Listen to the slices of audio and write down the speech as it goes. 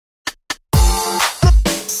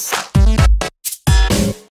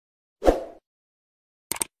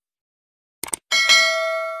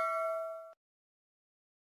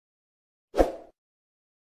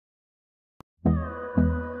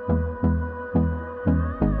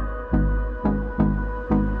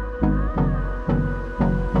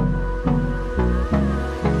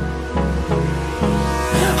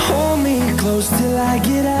close till I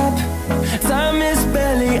get up. Time is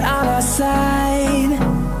barely on our side.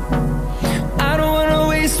 I don't wanna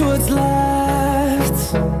waste what's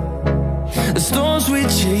left. The storms we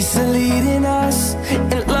chase are leading us,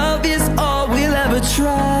 and love is all we'll ever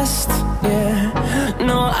trust. Yeah,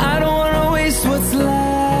 no, I don't wanna waste what's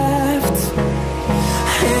left.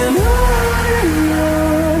 And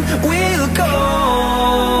on we'll go,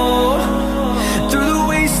 through the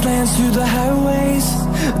wastelands, through the highways,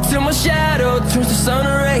 till my shadow turns to sun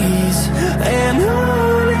rays. And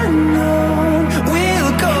on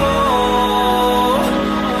we'll go,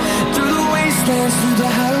 through the wastelands, through the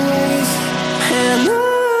highways, and on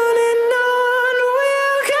we'll go.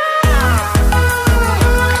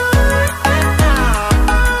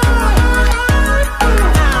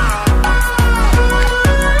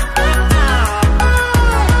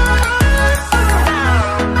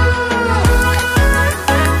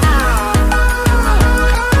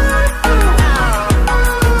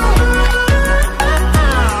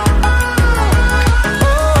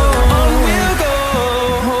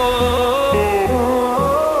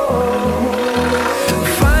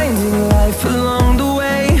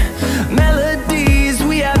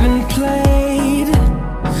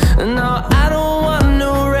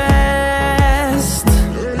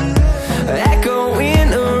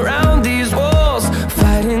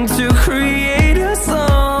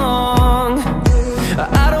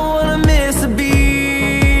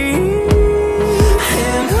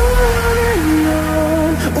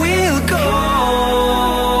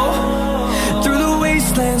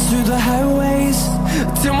 Through the highways,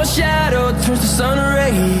 till my shadow turns to sun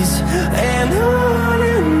rays. And on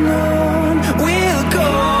we'll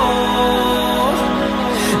go,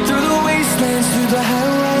 through the wastelands, through the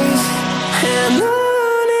highways, and on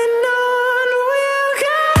we'll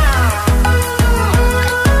go.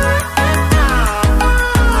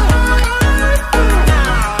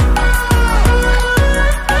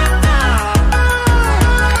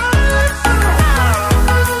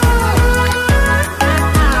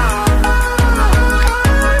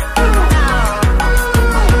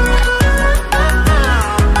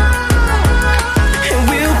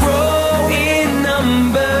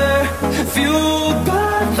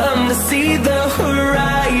 See the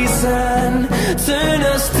horizon, turn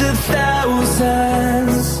us to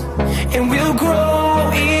thousands, and we'll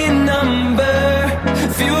grow in number,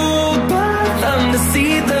 fueled by them. To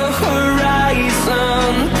see the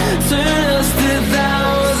horizon, turn us to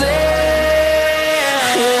thousands,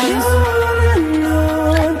 and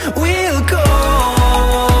on we'll go,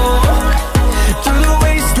 through the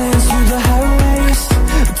wastelands, through the highways,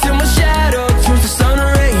 till my shadow turns to sun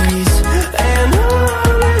rays. And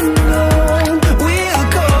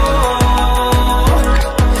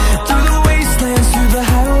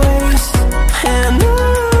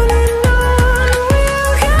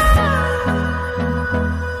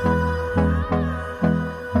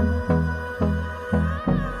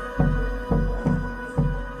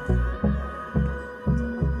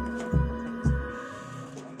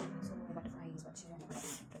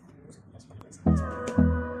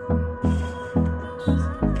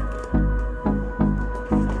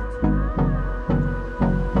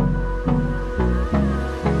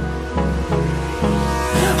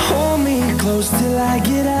close till I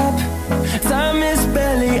get up. Time is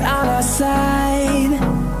barely on our side.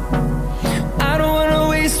 I don't wanna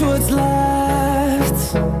waste what's left.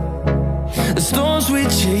 The storms we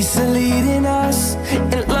chase are leading us,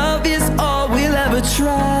 and